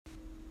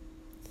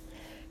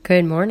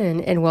Good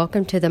morning and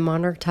welcome to the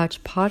Monarch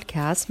Touch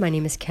podcast. My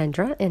name is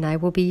Kendra and I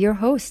will be your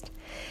host.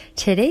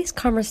 Today's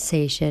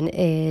conversation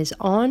is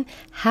on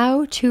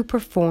how to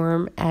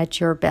perform at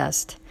your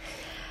best.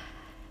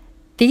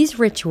 These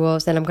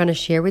rituals that I'm going to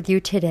share with you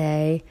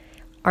today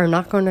are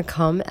not going to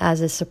come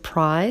as a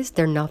surprise.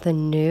 They're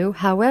nothing new.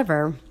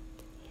 However,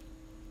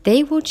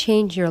 they will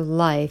change your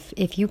life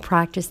if you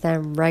practice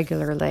them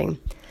regularly.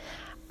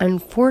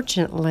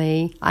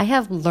 Unfortunately, I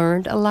have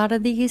learned a lot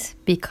of these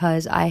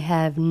because I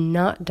have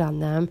not done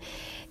them,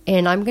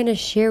 and I'm going to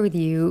share with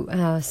you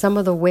some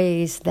of the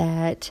ways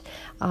that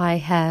I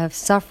have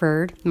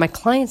suffered. My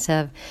clients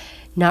have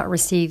not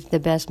received the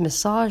best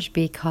massage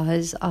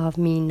because of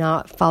me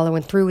not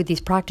following through with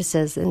these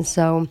practices, and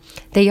so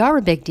they are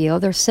a big deal.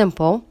 They're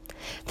simple.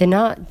 They're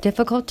not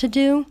difficult to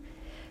do.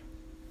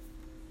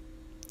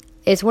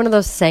 It's one of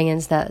those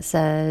sayings that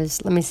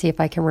says, let me see if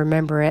I can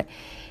remember it.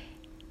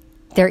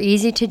 They're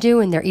easy to do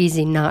and they're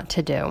easy not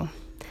to do.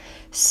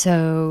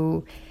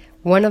 So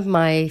one of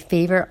my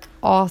favorite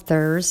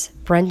authors,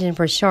 Brendon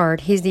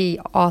Burchard, he's the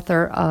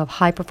author of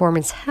High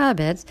Performance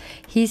Habits.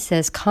 He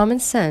says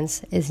common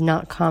sense is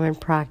not common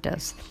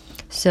practice.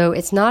 So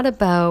it's not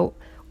about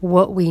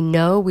what we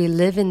know. We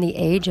live in the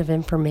age of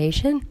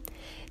information.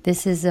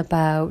 This is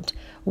about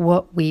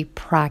what we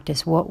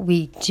practice, what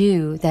we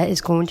do that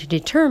is going to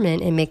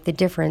determine and make the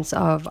difference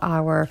of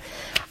our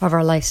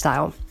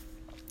lifestyle.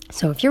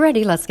 So if you're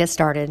ready, let's get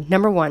started.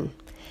 Number 1,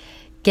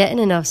 getting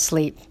enough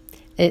sleep.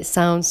 It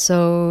sounds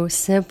so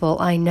simple,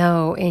 I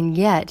know, and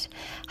yet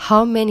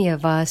how many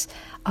of us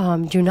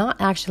do not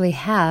actually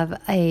have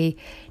a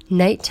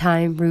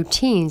nighttime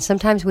routine?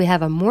 Sometimes we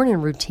have a morning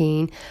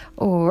routine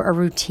or a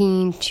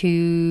routine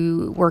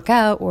to work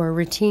out or a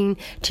routine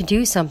to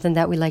do something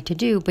that we like to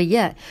do, but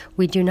yet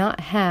we do not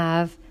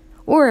have,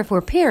 or if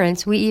we're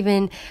parents, we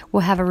even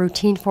will have a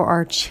routine for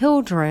our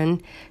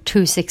children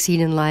to succeed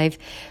in life.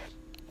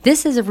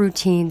 This is a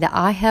routine that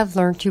I have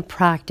learned to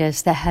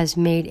practice that has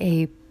made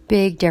a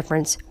big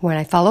difference when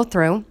I follow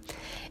through,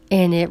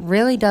 and it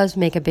really does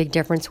make a big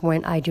difference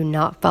when I do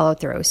not follow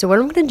through. So what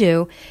I'm going to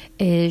do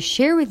is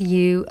share with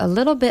you a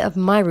little bit of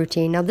my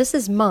routine. Now, this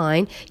is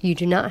mine. You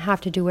do not have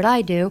to do what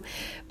I do,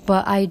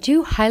 but I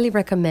do highly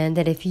recommend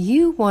that if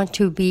you want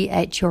to be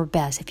at your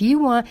best, if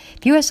you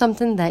have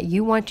something that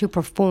you want to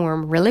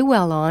perform really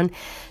well on,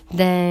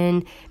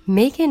 then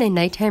making a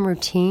nighttime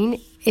routine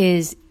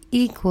is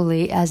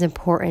equally as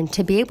important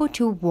to be able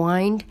to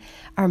wind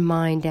our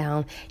mind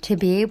down, to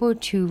be able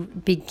to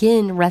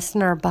begin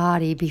resting our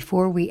body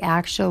before we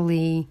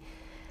actually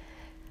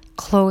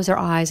close our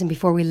eyes and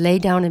before we lay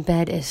down in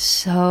bed is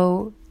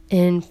so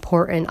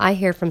important. I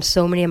hear from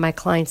so many of my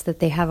clients that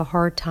they have a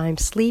hard time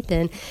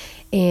sleeping,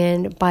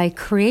 and by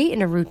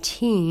creating a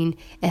routine,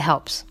 it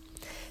helps.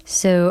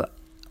 So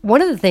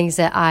one of the things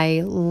that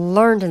I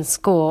learned in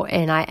school,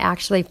 and I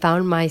actually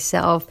found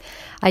myself,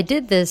 I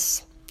did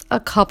this a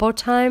couple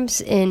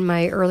times in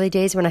my early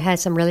days when I had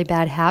some really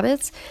bad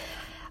habits.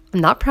 I'm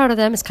not proud of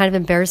them. It's kind of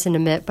embarrassing to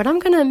admit, but I'm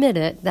going to admit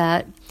it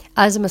that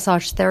as a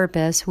massage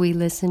therapist, we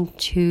listen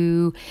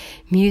to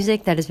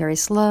music that is very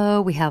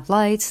slow. We have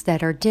lights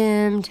that are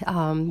dimmed.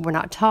 We're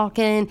not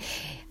talking.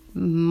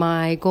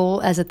 My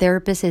goal as a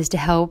therapist is to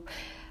help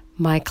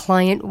my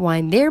client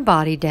wind their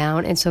body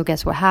down. And so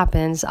guess what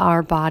happens?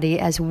 Our body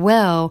as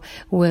well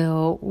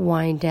will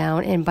wind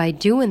down. And by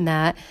doing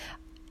that,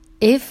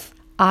 if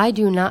I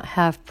do not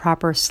have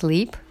proper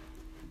sleep,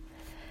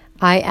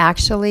 I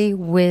actually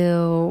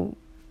will,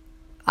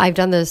 I've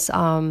done this,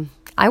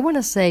 I want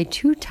to say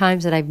 2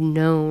 times that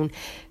I've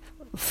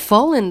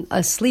fallen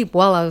asleep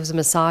while I was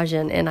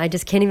massaging, and I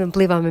just can't even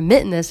believe I'm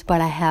admitting this,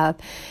 but I have.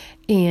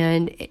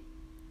 And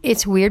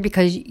it's weird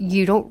because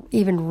you don't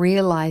even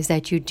realize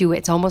that you do it.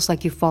 It's almost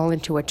like you fall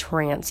into a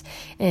trance,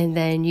 and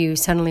then you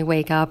suddenly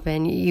wake up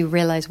and you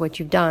realize what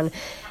you've done.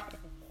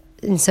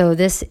 And so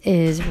this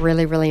is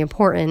really, really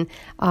important.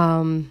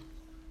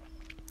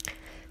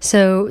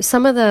 So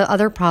some of the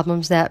other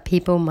problems that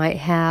people might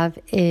have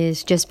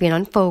is just being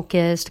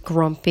unfocused,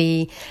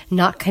 grumpy,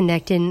 not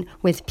connecting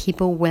with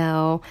people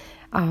well.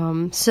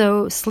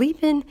 So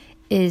sleeping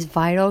is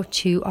vital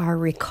to our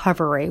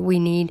recovery. We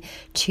need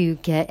to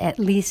get at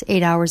least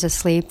 8 hours of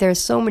sleep. There's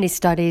so many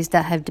studies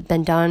that have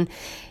been done,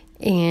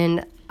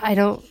 and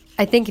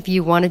I think if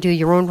you want to do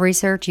your own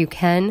research, you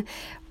can.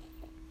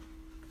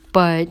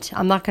 But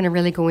I'm not going to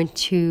really go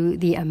into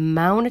the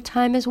amount of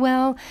time as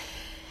well.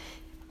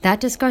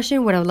 That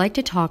discussion, what I would like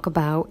to talk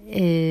about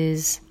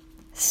is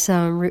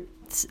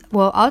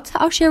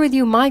I'll share with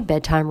you my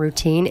bedtime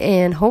routine,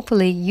 and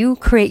hopefully you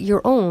create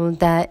your own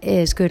that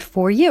is good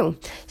for you.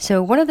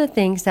 So one of the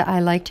things that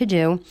I like to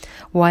do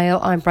while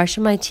I'm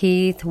brushing my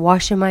teeth,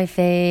 washing my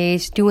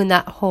face, doing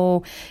that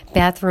whole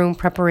bathroom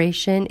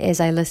preparation is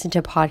I listen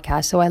to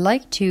podcasts. So I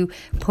like to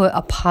put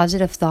a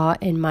positive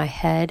thought in my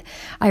head.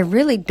 I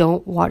really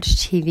don't watch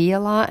TV a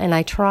lot, and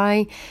I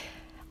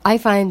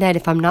find that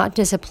if I'm not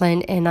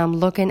disciplined and I'm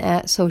looking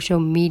at social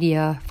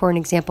media, for an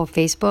example,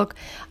 Facebook,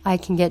 I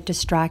can get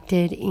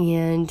distracted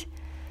and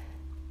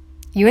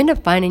you end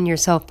up finding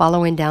yourself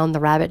following down the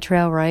rabbit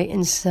trail, right?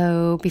 And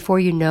so before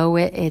you know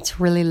it, it's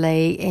really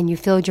late and you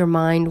filled your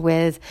mind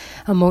with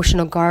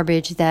emotional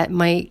garbage that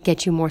might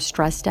get you more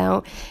stressed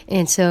out.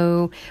 And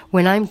so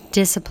when I'm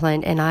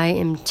disciplined and I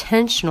am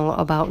intentional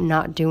about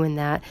not doing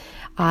that,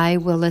 I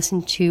will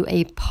listen to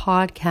a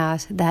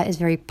podcast that is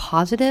very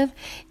positive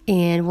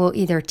and will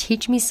either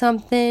teach me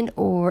something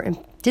or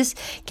just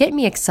get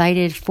me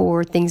excited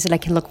for things that I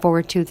can look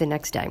forward to the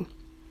next day.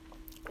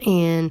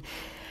 And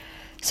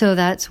so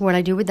that's what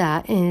I do with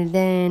that. And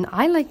then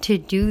I like to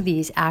do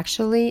these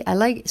actually.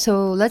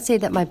 So let's say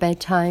that my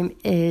bedtime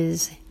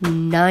is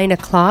 9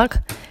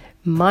 o'clock.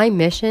 My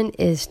mission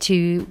is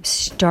to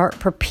start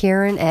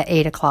preparing at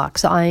 8 o'clock.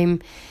 So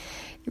I'm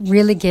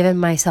really giving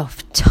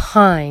myself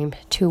time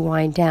to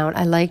wind down.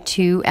 I like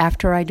to,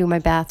 after I do my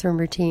bathroom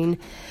routine,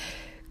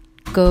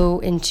 go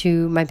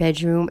into my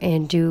bedroom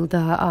and do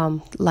the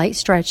light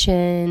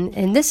stretching.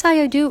 And this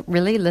I do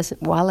really listen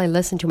while I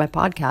listen to my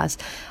podcast.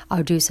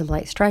 I'll do some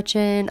light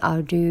stretching.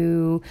 I'll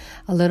do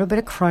a little bit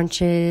of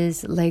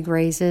crunches, leg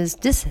raises,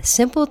 just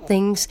simple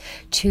things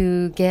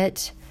to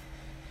get.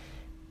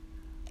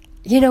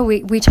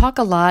 We talk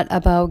a lot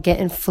about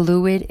getting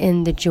fluid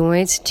in the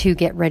joints to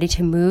get ready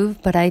to move,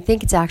 but I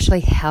think it's actually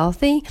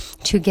healthy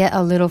to get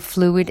a little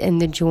fluid in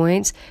the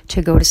joints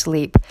to go to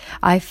sleep.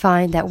 I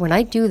find that when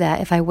I do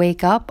that, if I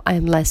wake up,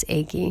 I'm less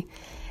achy.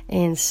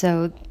 And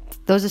so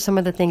those are some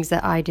of the things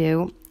that I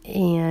do.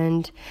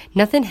 And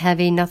nothing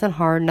heavy, nothing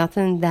hard,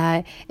 nothing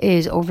that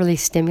is overly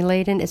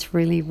stimulating. It's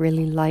really,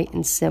 really light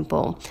and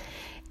simple.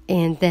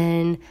 And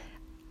then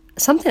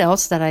something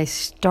else that I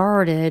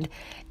started,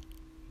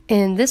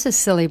 and this is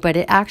silly, but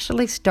it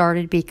actually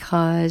started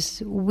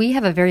because we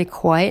have a very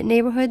quiet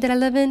neighborhood that I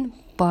live in,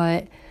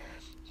 but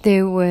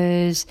there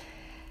was,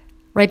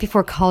 right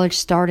before college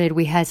started,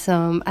 we had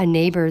a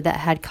neighbor that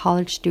had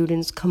college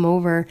students come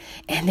over,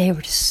 and they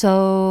were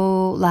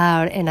so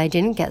loud, and I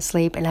didn't get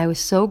sleep, and I was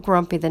so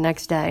grumpy the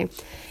next day.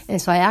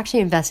 And so I actually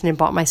invested and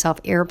bought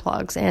myself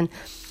earplugs, and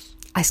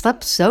I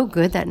slept so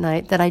good that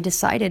night that I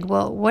decided,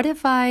 well, what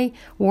if I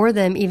wore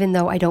them even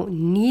though I don't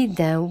need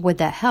them? Would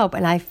that help?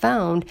 And I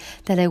found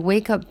that I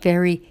wake up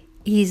very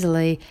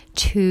easily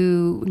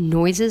to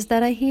noises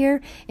that I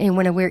hear. And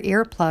when I wear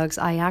earplugs,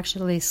 I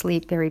actually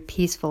sleep very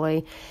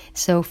peacefully.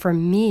 So for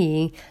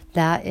me,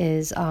 that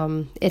is,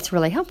 it's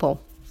really helpful.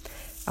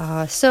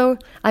 So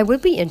I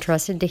would be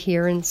interested to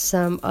hear in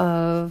some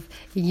of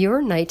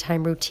your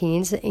nighttime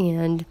routines,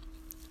 and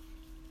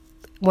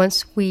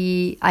once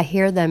I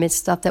hear them, it's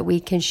stuff that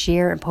we can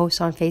share and post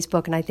on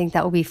Facebook. And I think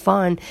that will be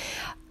fun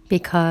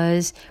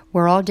because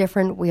we're all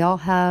different. We all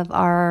have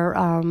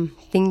our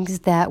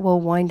things that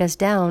will wind us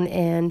down.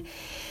 And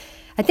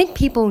I think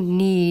people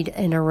need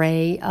an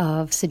array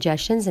of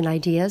suggestions and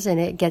ideas,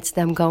 and it gets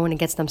them going and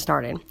gets them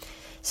started.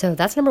 So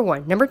that's number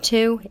one. Number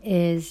two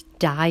is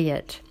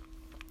diet.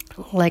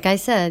 Like I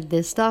said,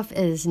 this stuff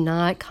is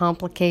not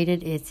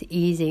complicated. It's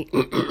easy.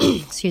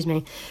 Excuse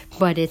me.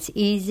 But it's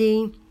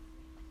easy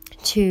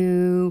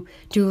to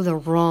do the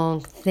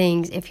wrong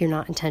things if you're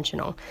not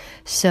intentional.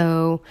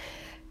 So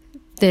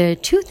the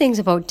two things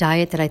about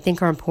diet that I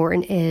think are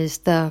important is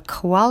the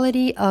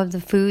quality of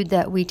the food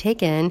that we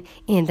take in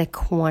and the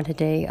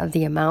quantity of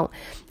the amount.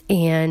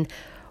 And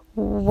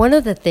one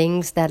of the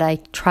things that I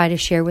try to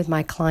share with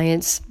my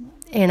clients,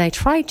 and I'm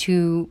just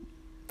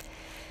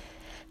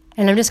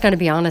going to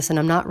be honest, and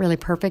I'm not really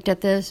perfect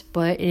at this,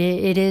 but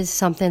it is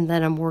something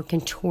that I'm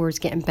working towards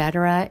getting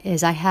better at,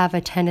 is I have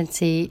a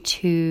tendency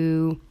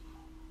to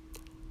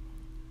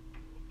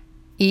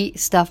eat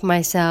stuff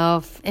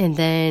myself and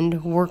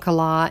then work a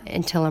lot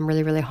until I'm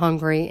really, really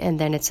hungry. And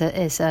then it's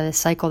a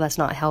cycle that's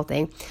not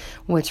healthy.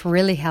 What's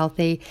really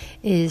healthy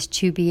is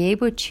to be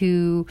able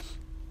to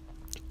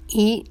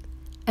eat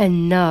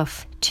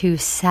enough to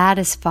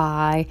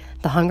satisfy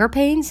the hunger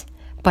pains,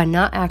 but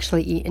not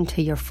actually eat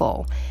until you're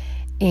full.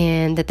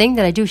 And the thing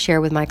that I do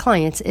share with my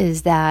clients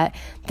is that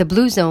the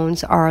blue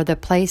zones are the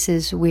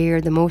places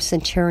where the most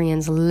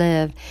centurions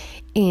live.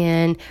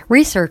 And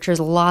researchers,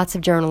 lots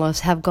of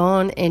journalists, have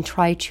gone and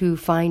tried to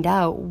find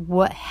out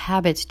what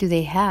habits do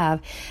they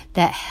have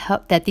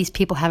that these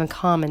people have in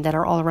common that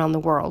are all around the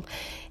world.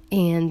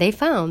 And they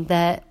found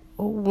that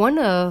one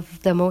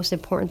of the most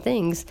important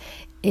things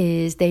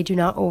is they do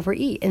not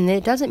overeat. And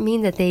it doesn't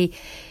mean that they,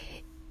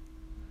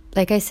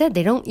 like I said,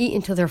 they don't eat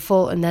until they're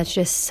full. And that's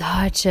just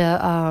such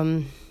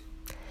a...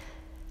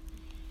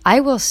 I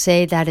will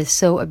say that is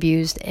so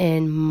abused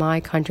in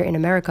my country, in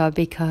America,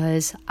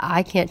 because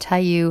I can't tell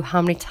you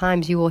how many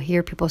times you will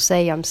hear people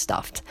say, I'm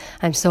stuffed,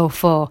 I'm so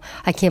full,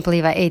 I can't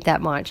believe I ate that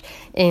much.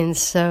 And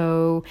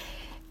so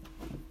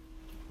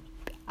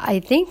I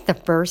think the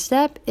first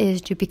step is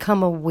to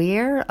become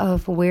aware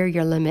of where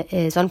your limit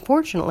is.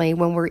 Unfortunately,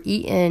 when we're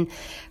eating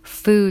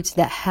foods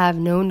that have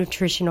no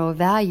nutritional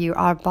value,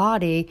 our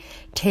body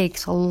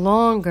takes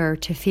longer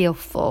to feel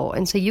full.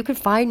 And so you could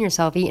find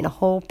yourself eating a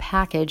whole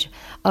package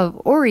of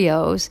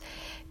Oreos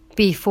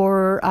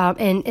before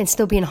and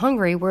still being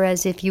hungry.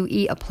 Whereas if you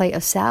eat a plate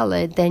of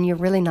salad, then you're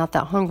really not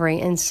that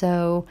hungry. And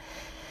so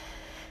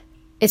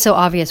it's so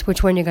obvious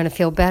which one you're going to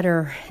feel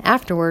better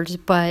afterwards,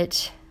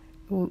 but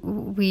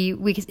we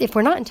if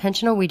we're not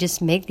intentional, we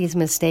just make these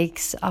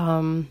mistakes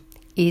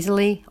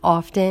easily,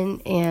 often,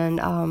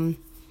 and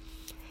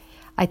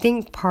I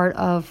think part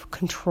of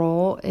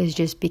control is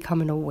just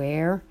becoming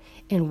aware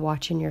and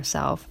watching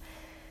yourself.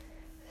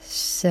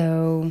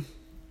 So,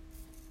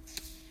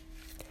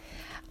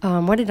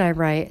 what did I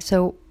write?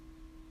 So,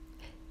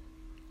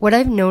 what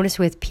I've noticed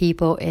with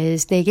people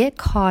is they get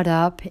caught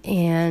up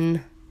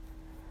in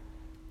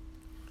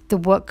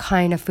what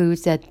kind of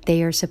foods that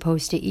they are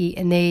supposed to eat,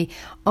 and they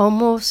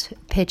almost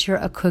picture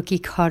a cookie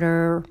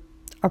cutter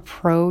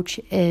approach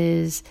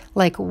is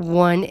like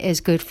one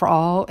is good for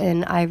all.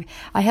 And I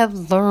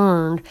have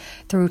learned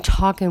through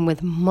talking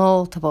with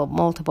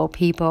multiple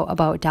people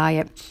about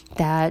diet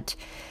that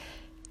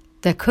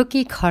the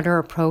cookie cutter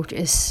approach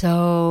is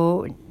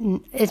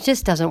it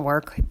just doesn't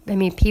work. I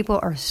mean, people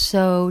are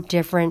so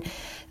different.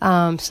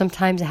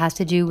 Sometimes it has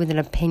to do with an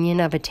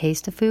opinion of a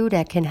taste of food.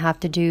 It can have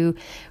to do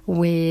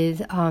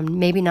with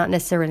maybe not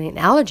necessarily an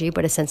allergy,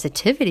 but a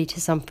sensitivity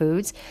to some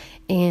foods.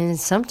 And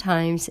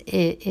sometimes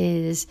it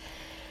is,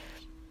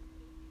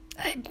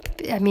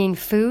 I mean,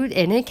 food,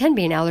 and it can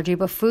be an allergy,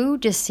 but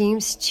food just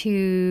seems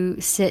to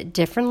sit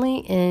differently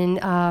in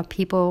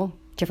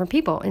different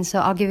people. And so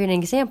I'll give you an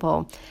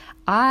example.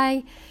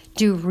 I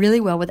do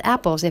really well with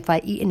apples. If I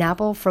eat an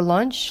apple for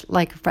lunch,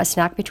 like for a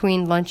snack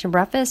between lunch and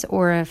breakfast,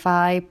 or if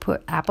I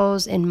put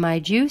apples in my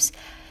juice,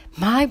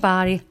 my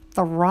body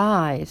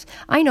thrives.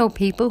 I know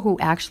people who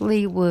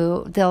actually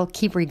they'll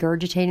keep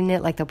regurgitating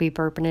it, like they'll be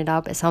burping it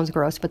up. It sounds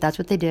gross, but that's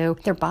what they do.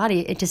 Their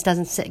body, it just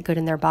doesn't sit good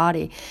in their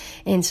body.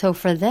 And so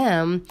for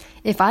them,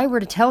 if I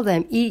were to tell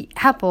them, eat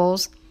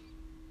apples,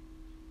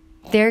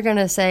 they're going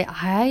to say,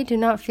 I do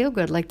not feel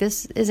good. Like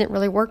this isn't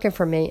really working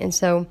for me. And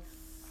so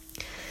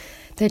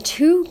the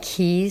two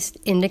keys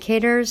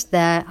indicators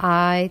that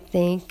I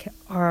think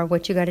are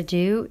what you got to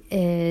do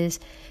is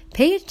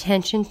pay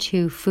attention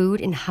to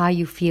food and how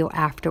you feel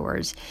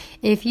afterwards.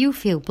 If you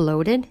feel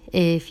bloated,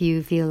 if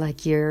you feel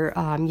like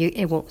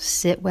it won't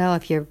sit well,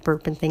 if you're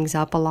burping things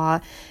up a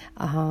lot,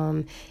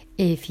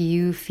 if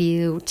you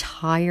feel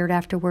tired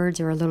afterwards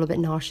or a little bit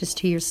nauseous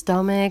to your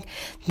stomach,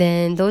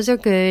 then those are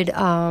good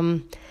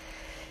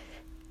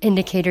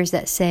indicators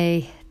that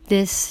say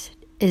this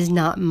is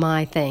not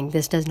my thing.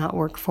 This does not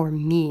work for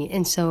me.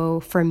 And so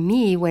for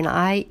me, when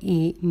I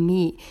eat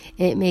meat,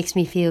 it makes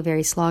me feel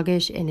very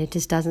sluggish and it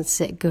just doesn't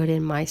sit good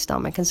in my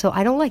stomach. And so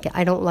I don't like it.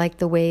 I don't like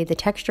the way the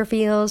texture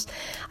feels.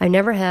 I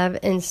never have.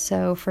 And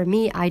so for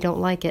me, I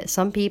don't like it.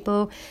 Some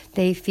people,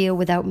 they feel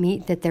without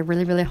meat that they're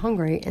really, really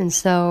hungry. And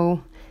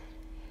so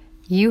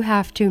you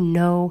have to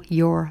know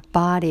your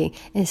body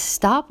and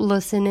stop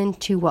listening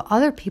to what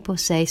other people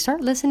say.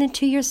 Start listening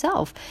to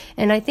yourself.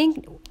 And I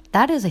think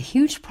that is a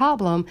huge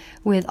problem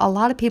with a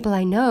lot of people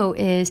I know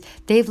is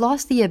they've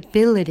lost the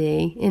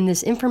ability in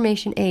this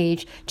information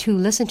age to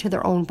listen to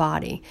their own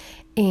body.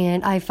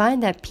 And I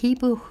find that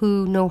people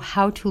who know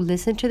how to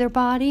listen to their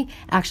body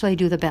actually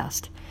do the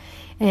best.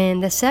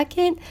 And the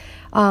second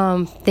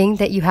thing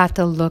that you have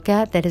to look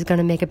at that is going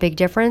to make a big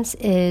difference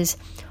is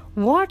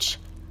watch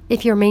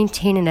if you're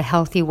maintaining a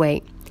healthy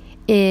weight.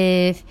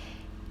 If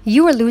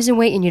you are losing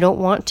weight and you don't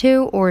want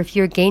to, or if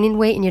you're gaining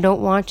weight and you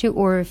don't want to,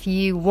 or if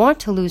you want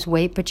to lose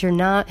weight but you're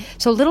not.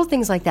 So little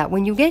things like that.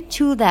 When you get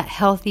to that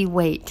healthy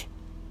weight,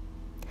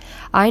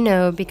 I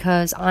know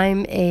because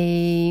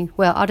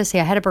I'll just say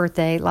I had a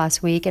birthday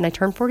last week and I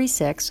turned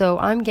 46, so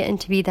I'm getting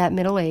to be that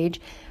middle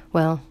age.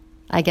 Well,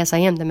 I guess I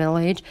am the middle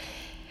age,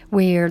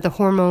 where the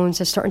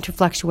hormones are starting to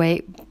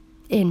fluctuate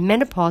and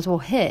menopause will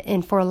hit.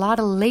 And for a lot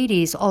of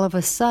ladies, all of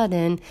a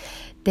sudden,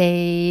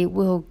 they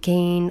will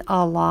gain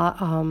a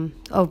lot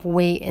of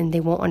weight and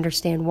they won't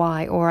understand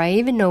why. Or I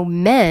even know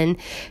men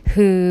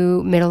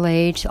who,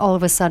 middle-aged, all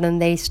of a sudden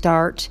they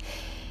start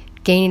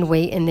gaining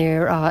weight in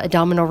their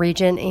abdominal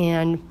region.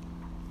 And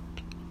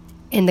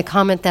in the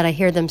comment that I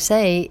hear them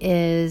say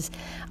is,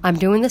 I'm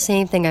doing the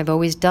same thing I've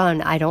always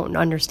done. I don't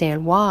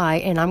understand why.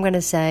 And I'm going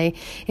to say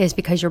is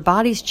because your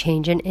body's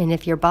changing. And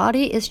if your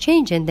body is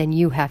changing, then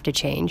you have to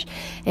change.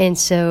 And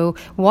so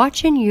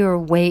watching your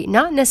weight,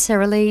 not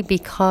necessarily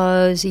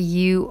because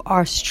you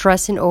are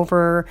stressing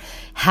over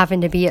having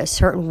to be a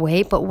certain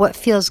weight, but what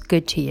feels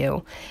good to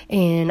you.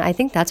 And I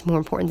think that's more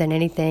important than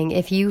anything.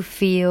 If you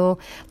feel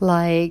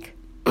like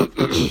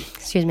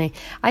excuse me,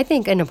 I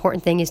think an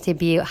important thing is to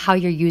be how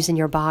you're using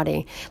your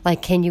body.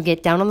 Like, can you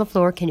get down on the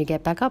floor? Can you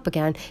get back up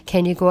again?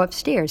 Can you go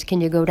upstairs?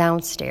 Can you go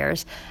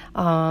downstairs?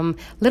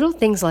 Little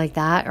things like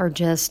that are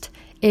just,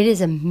 it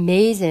is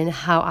amazing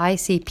how I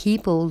see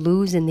people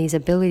losing these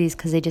abilities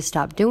because they just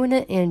stop doing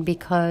it and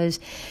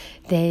because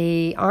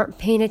they aren't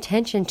paying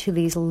attention to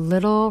these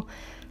little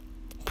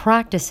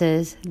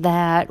practices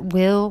that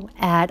will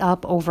add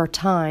up over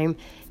time.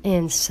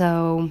 And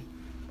so,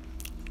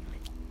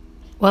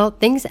 well,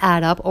 things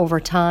add up over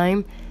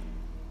time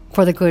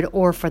for the good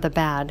or for the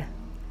bad.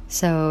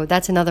 So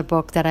that's another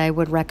book that I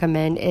would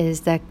recommend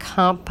is The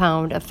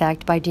Compound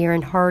Effect by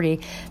Darren Hardy.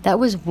 That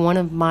was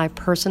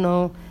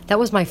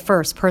my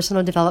first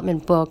personal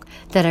development book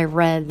that I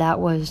read. That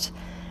was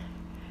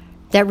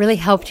that really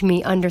helped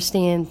me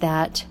understand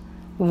that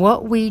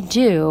what we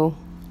do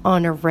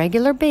on a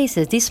regular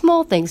basis, these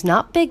small things,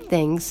 not big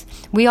things,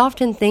 we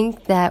often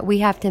think that we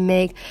have to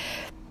make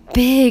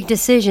big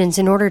decisions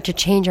in order to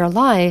change our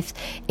life.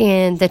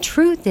 And the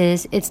truth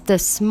is, it's the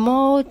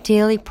small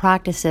daily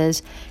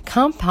practices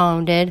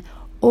compounded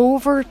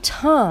over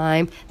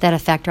time that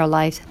affect our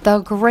lives the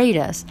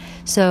greatest.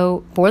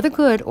 So for the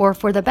good or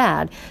for the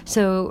bad.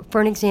 So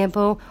for an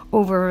example,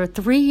 over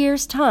 3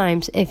 years'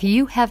 times, if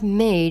you have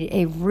made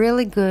a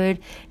really good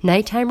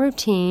nighttime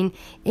routine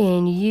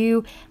and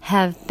you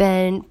have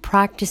been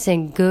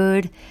practicing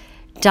good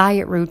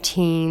diet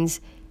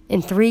routines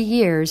in 3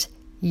 years,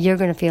 you're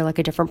going to feel like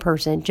a different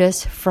person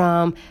just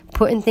from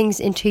putting things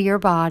into your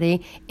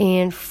body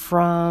and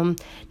from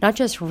not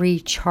just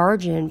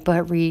recharging,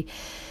 but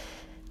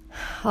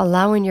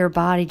allowing your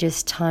body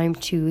just time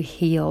to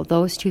heal.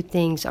 Those two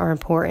things are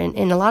important.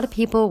 And a lot of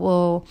people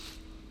will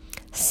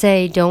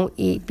say don't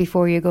eat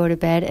before you go to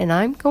bed, and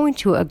I'm going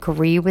to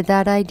agree with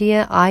that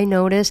idea. I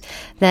notice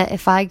that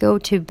if I go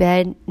to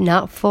bed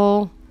not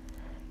full,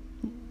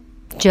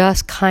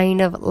 just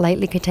kind of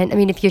lightly content. I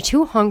mean, if you're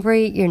too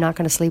hungry, you're not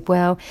going to sleep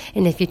well.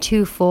 And if you're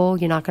too full,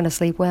 you're not going to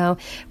sleep well.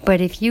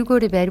 But if you go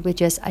to bed with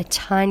just a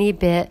tiny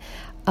bit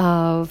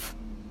of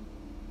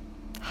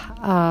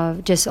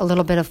just a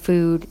little bit of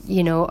food,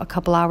 a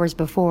couple hours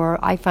before,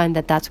 I find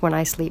that that's when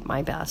I sleep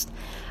my best.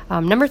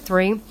 Number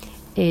 3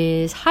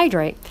 is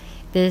hydrate.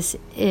 This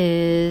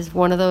is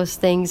one of those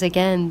things,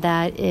 again,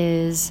 that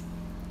is,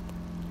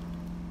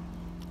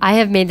 I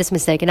have made this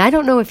mistake, and I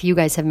don't know if you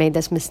guys have made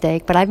this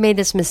mistake, but I've made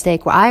this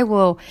mistake where I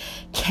will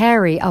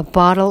carry a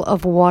bottle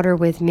of water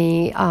with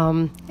me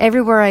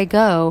everywhere I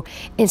go.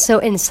 And so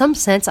in some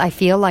sense, I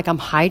feel like I'm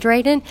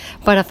hydrating,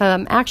 but if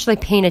I'm actually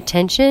paying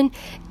attention,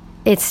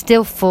 it's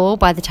still full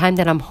by the time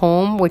that I'm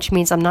home, which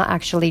means I'm not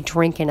actually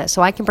drinking it.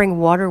 So I can bring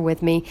water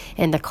with me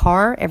in the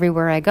car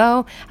everywhere I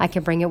go. I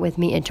can bring it with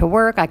me into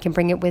work. I can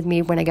bring it with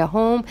me when I get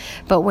home.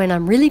 But when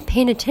I'm really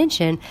paying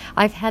attention,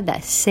 I've had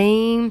that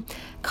same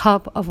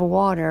cup of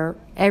water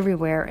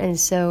everywhere. And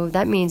so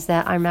that means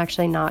that I'm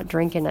actually not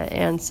drinking it.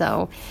 And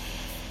so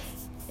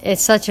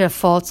it's such a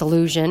false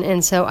illusion.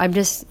 And so I'm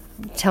just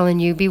telling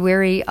you, be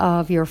wary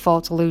of your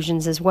false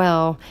illusions as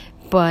well.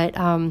 But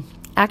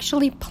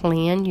actually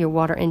plan your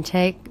water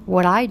intake.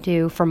 What I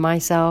do for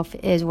myself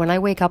is when I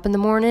wake up in the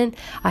morning,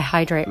 I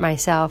hydrate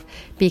myself,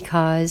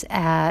 because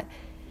at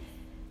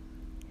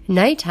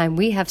nighttime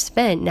we have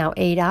spent now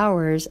 8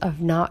 hours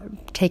of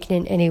not taking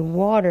in any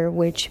water,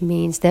 which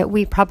means that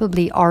we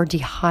probably are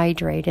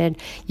dehydrated.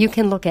 You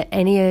can look at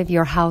any of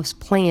your house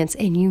plants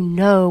and you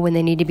know when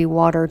they need to be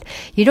watered.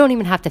 You don't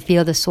even have to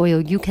feel the soil.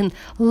 You can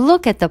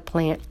look at the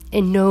plant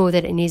and know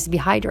that it needs to be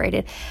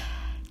hydrated.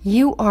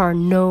 You are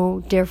no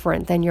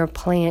different than your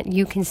plant.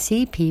 You can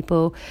see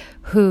people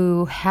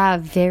who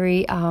have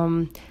very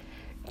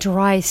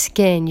dry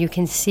skin. You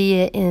can see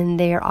it in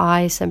their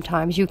eyes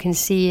sometimes. You can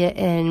see it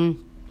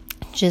in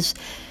just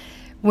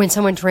when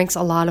someone drinks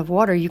a lot of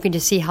water, you can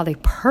just see how they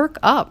perk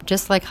up,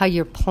 just like how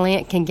your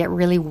plant can get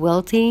really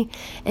wilty,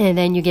 and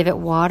then you give it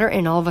water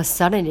and all of a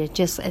sudden it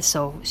just is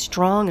so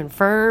strong and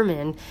firm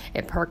and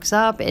it perks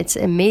up. It's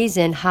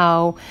amazing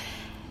how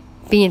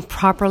being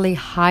properly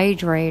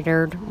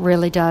hydrated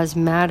really does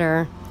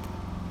matter.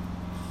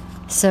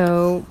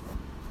 So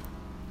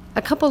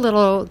a couple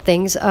little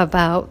things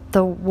about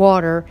the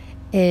water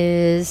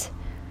is,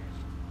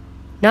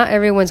 not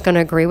everyone's going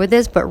to agree with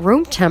this, but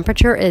room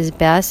temperature is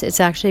best. It's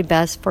actually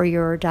best for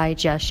your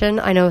digestion.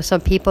 I know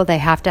some people, they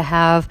have to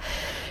have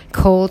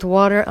cold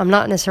water. I'm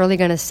not necessarily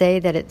going to say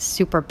that it's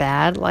super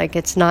bad. Like,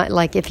 it's not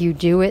like if you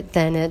do it,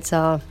 then it's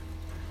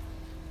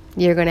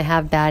you're going to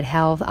have bad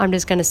health. I'm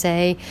just going to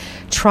say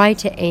try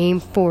to aim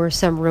for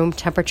some room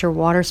temperature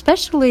water,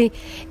 especially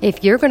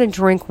if you're going to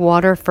drink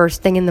water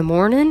first thing in the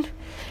morning.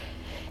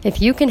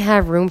 If you can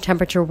have room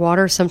temperature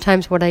water,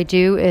 sometimes what I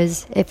do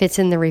is if it's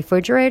in the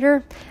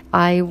refrigerator,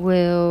 I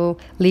will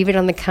leave it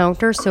on the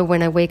counter so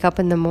when I wake up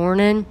in the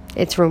morning,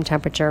 it's room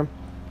temperature.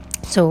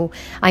 So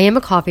I am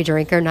a coffee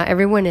drinker. Not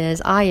everyone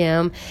is. I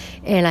am.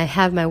 And I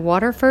have my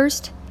water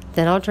first.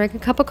 Then I'll drink a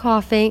cup of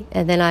coffee,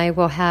 and then I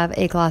will have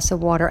a glass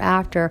of water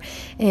after.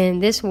 And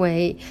this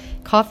way,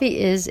 coffee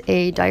is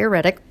a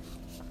diuretic,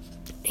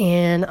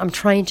 and I'm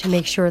trying to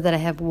make sure that I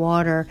have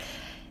water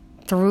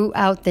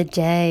throughout the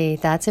day.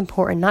 That's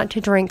important. Not to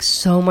drink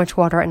so much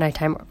water at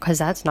nighttime, because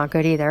that's not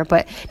good either,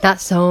 but not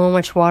so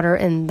much water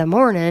in the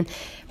morning.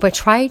 But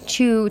try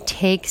to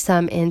take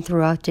some in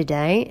throughout the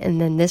day,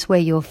 and then this way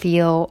you'll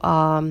feel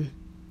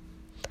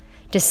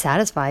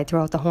dissatisfied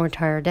throughout the whole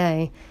entire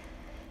day.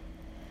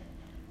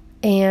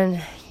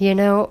 And,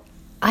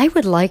 I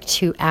would like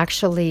to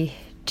actually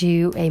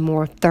do a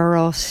more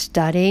thorough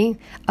study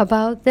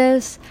about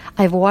this.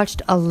 I've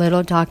watched a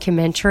little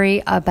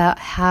documentary about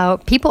how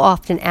people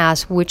often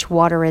ask which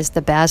water is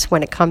the best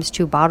when it comes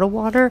to bottled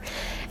water.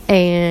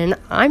 And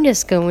I'm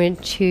just going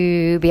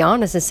to be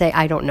honest and say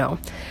I don't know.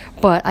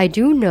 But I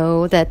do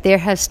know that there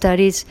have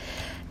studies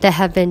that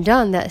have been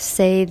done that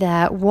say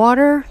that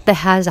water that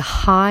has a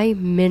high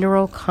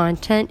mineral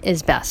content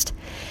is best.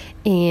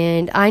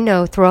 And I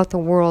know throughout the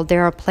world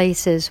there are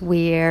places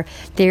where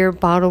their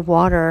bottled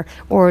water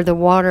or the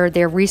water,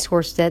 their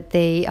resource that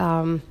they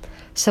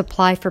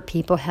supply for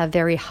people have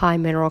very high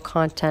mineral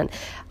content.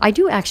 I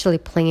do actually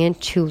plan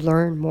to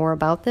learn more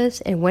about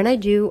this, and when I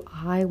do,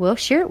 I will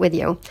share it with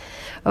you.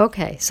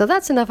 Okay, so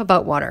that's enough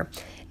about water.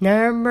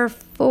 Number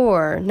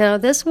 4. Now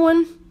this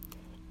one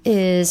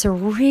is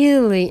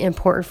really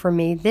important for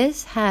me.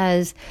 This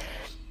has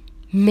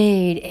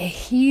made a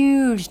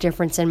huge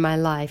difference in my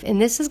life,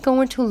 and this is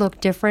going to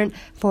look different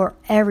for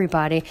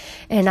everybody.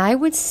 And I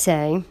would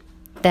say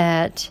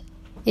that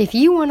if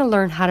you want to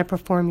learn how to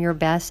perform your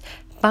best,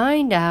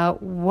 find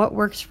out what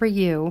works for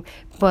you.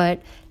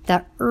 But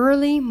the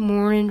early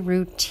morning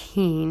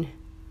routine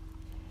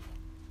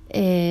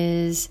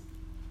is,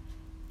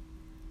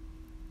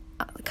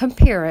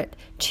 compare it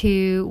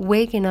to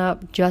waking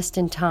up just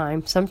in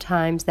time.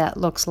 Sometimes that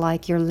looks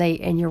like you're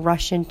late and you're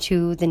rushing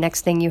to the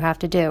next thing you have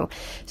to do.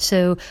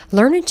 So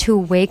learning to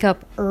wake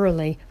up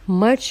early,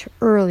 much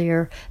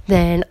earlier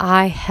than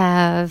I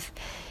have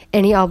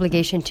any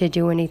obligation to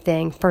do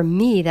anything. For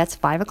me, that's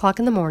 5 o'clock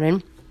in the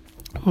morning.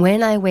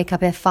 When I wake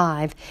up at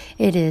 5,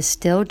 it is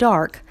still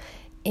dark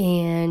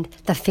and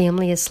the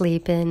family is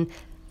sleeping.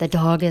 The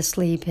dog is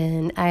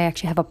sleeping. I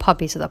actually have a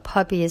puppy, so the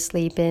puppy is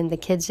sleeping. The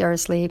kids are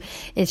asleep.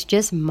 It's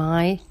just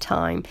my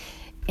time.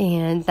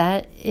 And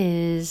that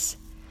is,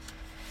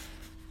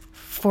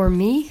 for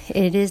me,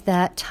 it is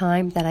that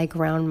time that I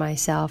ground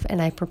myself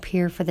and I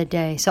prepare for the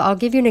day. So I'll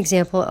give you an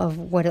example of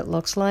what it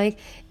looks like.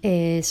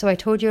 So I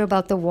told you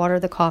about the water,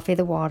 the coffee,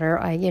 the water.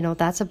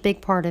 That's a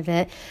big part of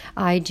it.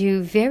 I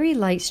do very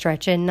light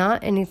stretching,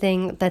 not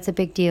anything that's a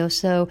big deal.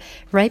 So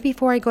right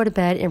before I go to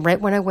bed and right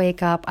when I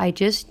wake up, I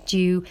just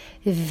do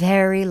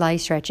very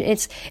light stretching.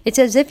 It's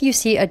as if you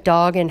see a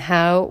dog and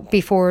how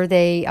before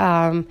they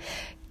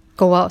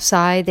go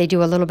outside, they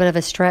do a little bit of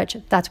a stretch.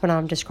 That's what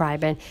I'm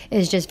describing.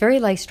 It's just very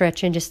light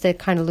stretching just to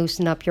kind of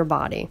loosen up your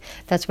body.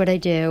 That's what I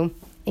do.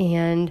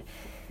 And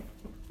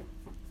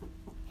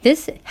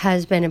this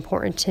has been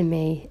important to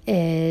me,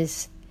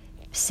 is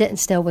sitting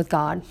still with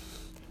God.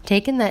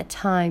 Taking that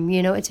time,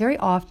 it's very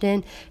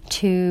often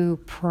to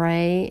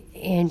pray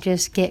and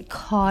just get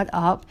caught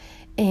up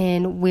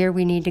in where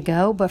we need to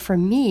go. But for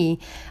me,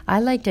 I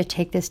like to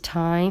take this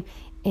time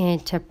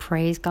and to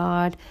praise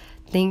God.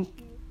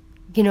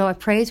 I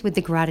praise with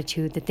the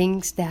gratitude, the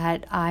things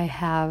that I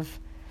have.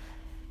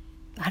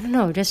 I don't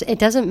know, just it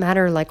doesn't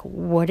matter like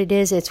what it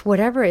is. It's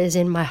whatever is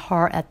in my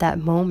heart at that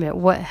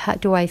moment. How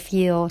do I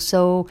feel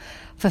so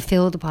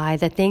fulfilled by?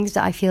 The things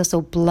that I feel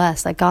so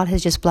blessed, like God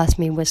has just blessed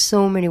me with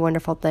so many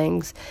wonderful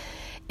things.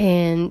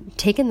 And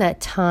taking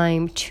that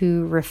time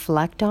to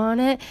reflect on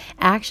it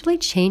actually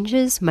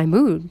changes my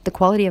mood, the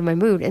quality of my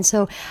mood. And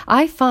so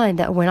I find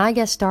that when I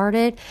get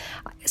started,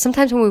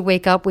 sometimes when we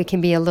wake up, we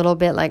can be a little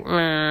bit like,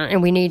 and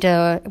we need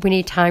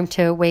time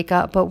to wake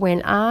up. But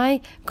when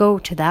I go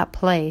to that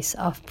place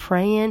of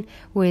praying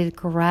with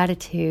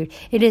gratitude,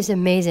 it is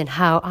amazing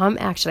how I'm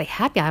actually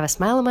happy. I have a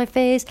smile on my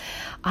face.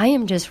 I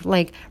am just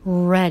like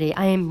ready.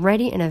 I am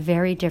ready in a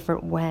very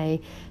different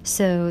way.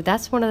 So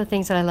that's one of the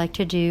things that I like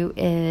to do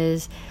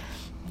is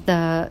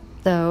the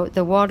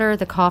water,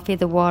 the coffee,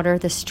 the water,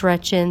 the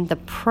stretching, the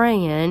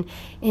praying.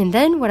 And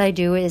then what I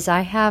do is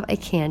I have a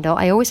candle.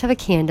 I always have a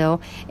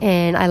candle,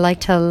 and I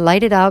like to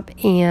light it up,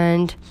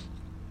 and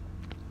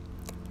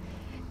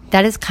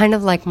that is kind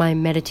of like my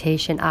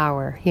meditation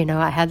hour.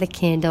 I have the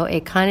candle.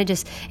 It kind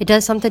of it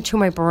does something to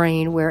my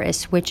brain where it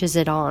switches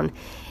it on.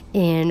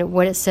 And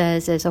what it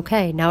says is,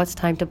 okay, now it's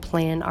time to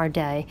plan our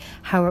day.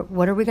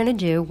 What are we going to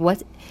do?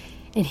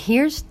 And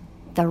here's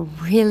the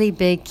really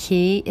big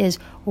key is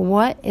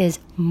what is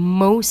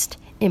most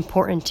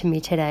important to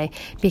me today,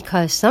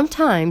 because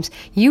sometimes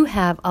you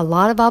have a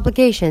lot of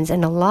obligations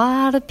and a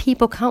lot of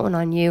people counting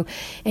on you,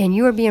 and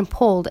you are being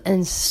pulled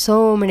in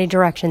so many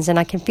directions, and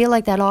I can feel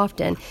like that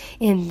often.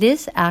 And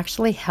this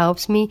actually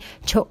helps me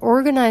to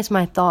organize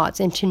my thoughts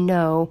and to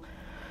know,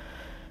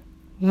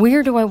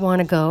 where do I want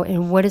to go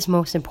and what is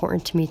most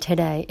important to me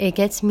today? It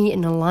gets me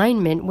in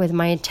alignment with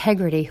my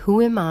integrity. Who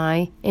am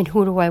I and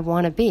who do I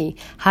want to be?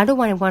 How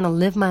do I want to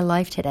live my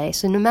life today?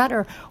 So no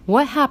matter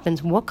what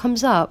happens, what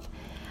comes up,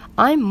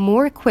 I'm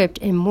more equipped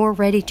and more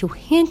ready to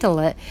handle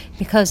it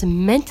because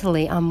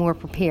mentally I'm more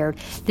prepared.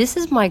 This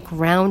is my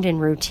grounding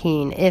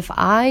routine. If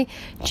I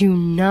do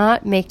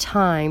not make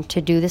time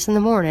to do this in the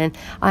morning,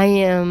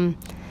 I'm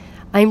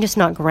just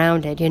not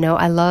grounded.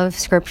 I love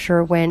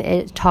scripture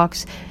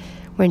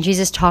when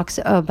Jesus talks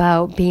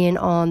about being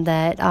on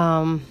that,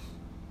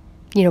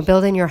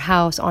 building your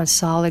house on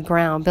solid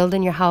ground,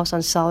 building your house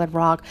on solid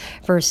rock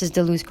versus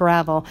the loose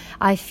gravel.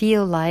 I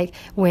feel like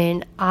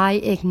when I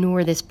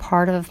ignore this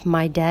part of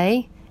my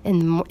day in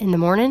the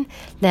morning,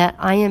 that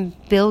I am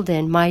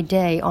building my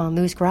day on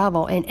loose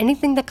gravel, and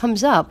anything that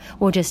comes up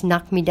will just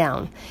knock me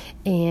down.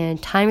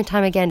 And time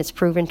again, it's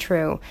proven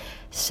true.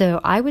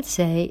 So I would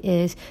say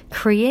is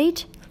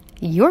create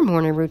your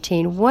morning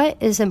routine. What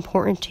is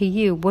important to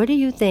you? What do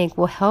you think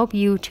will help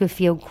you to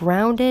feel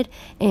grounded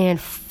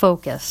and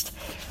focused?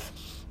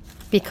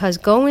 Because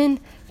going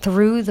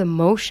through the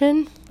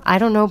motion I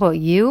don't know about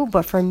you,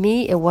 but for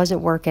me, it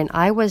wasn't working.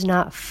 I was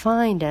not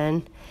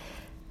finding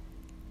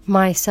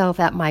myself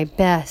at my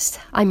best.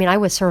 I mean, I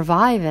was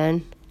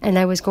surviving and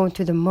I was going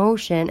through the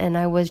motion and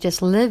I was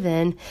just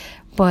living,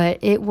 but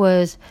it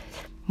was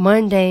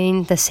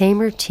mundane, the same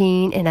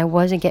routine, and I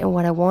wasn't getting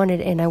what I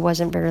wanted and I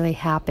wasn't really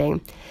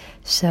happy.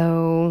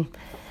 So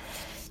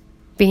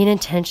being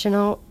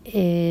intentional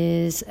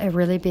is a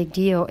really big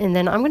deal. And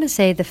then I'm going to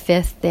say the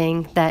fifth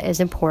thing that is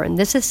important.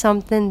 This is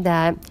something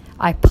that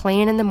I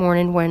plan in the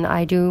morning when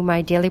I do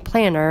my daily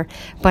planner,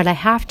 but I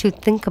have to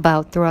think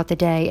about throughout the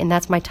day, and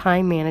that's my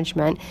time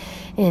management.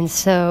 And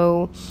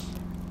so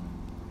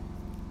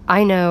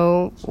I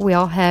know we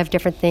all have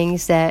different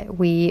things that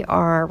we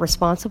are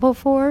responsible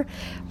for,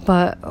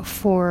 but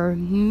for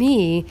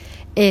me,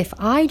 if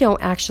I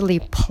don't actually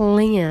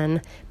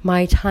plan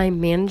my time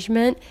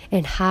management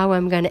and how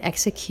I'm going to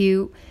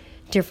execute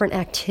different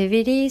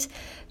activities,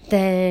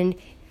 then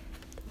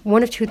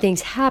one of two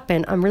things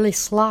happen. I'm really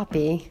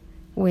sloppy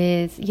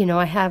with,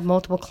 I have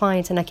multiple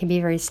clients and I can be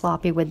very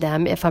sloppy with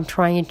them if I'm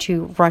trying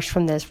to rush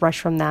from this, rush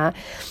from that,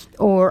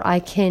 or I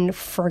can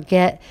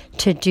forget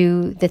to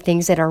do the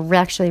things that are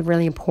actually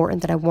really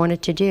important that I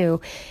wanted to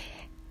do.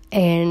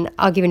 And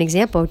I'll give an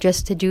example.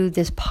 Just to do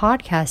this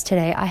podcast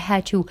today, I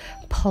had to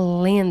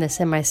plan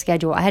this in my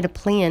schedule. I had to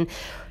plan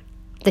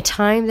the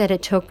time that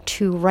it took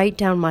to write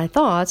down my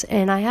thoughts,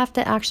 and I have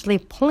to actually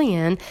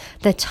plan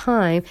the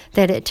time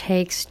that it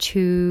takes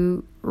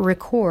to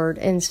record.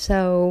 And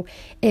so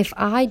if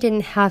I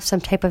didn't have some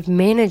type of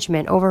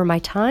management over my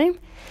time,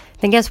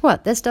 then guess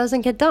what? This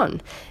doesn't get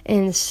done.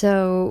 And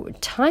so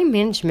time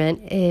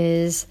management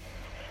is,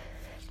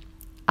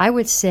 I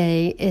would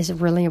say, is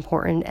really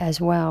important as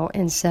well.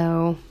 And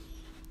so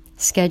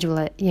schedule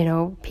it.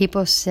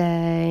 People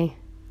say,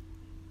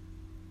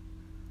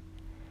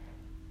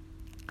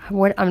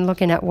 I'm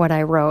looking at what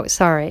I wrote,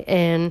 sorry.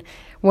 And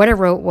what I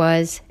wrote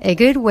was, a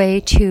good way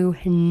to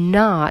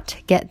not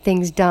get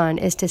things done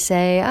is to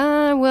say,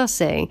 we'll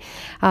see.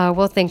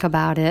 We'll think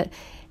about it.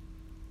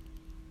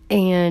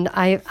 And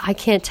I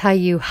can't tell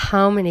you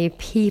how many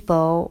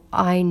people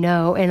I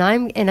know, and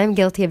I'm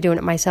guilty of doing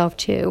it myself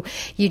too.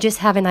 You just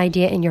have an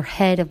idea in your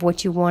head of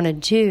what you want to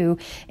do,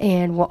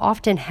 and what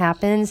often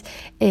happens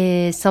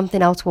is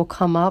something else will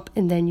come up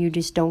and then you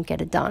just don't get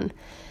it done.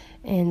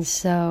 And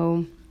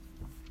so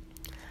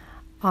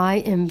I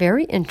am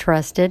very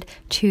interested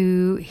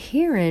to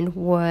hearing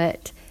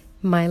what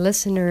my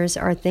listeners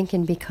are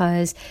thinking,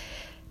 because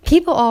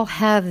people all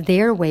have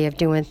their way of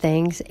doing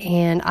things.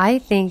 And I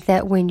think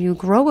that when you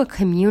grow a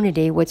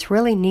community, what's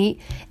really neat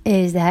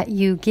is that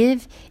you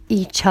give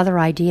each other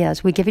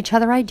ideas. We give each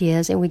other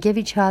ideas, and we give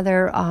each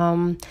other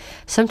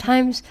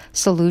sometimes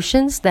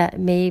solutions that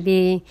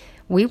maybe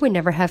we would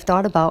never have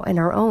thought about in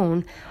our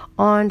own.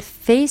 On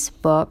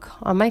Facebook,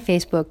 on my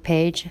Facebook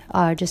page,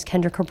 just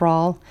Kendra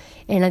Cabral,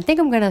 and I think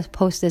I'm going to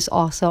post this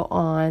also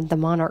on the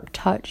Monarch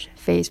Touch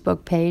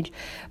Facebook page.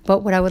 But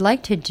what I would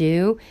like to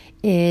do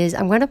is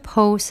I'm going to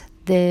post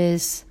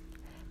this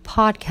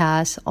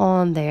podcast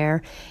on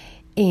there,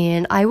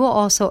 and I will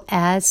also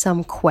add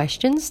some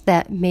questions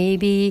that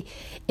maybe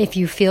if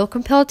you feel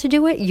compelled to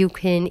do it, you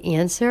can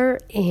answer.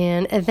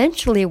 And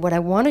eventually what I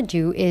want to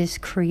do is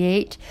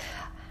create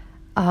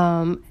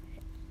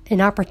an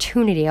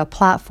opportunity, a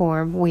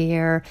platform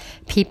where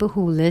people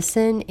who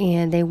listen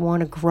and they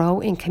want to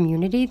grow in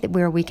community,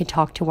 where we can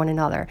talk to one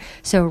another.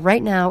 So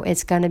right now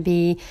it's going to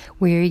be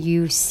where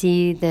you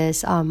see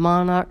this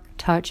Monarch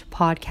Touch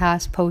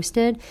podcast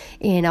posted,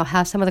 and I'll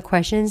have some of the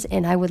questions,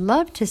 and I would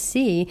love to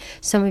see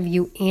some of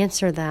you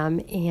answer them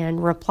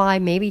and reply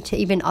maybe to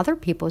even other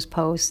people's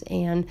posts.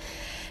 And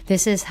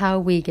this is how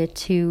we get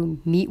to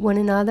meet one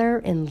another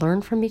and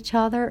learn from each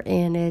other,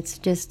 and it's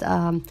just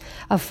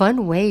a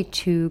fun way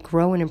to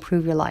grow and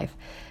improve your life.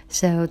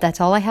 So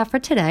that's all I have for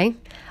today.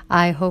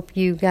 I hope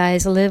you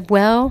guys live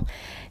well,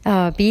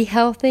 be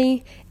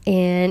healthy,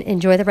 and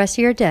enjoy the rest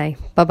of your day.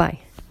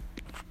 Bye-bye.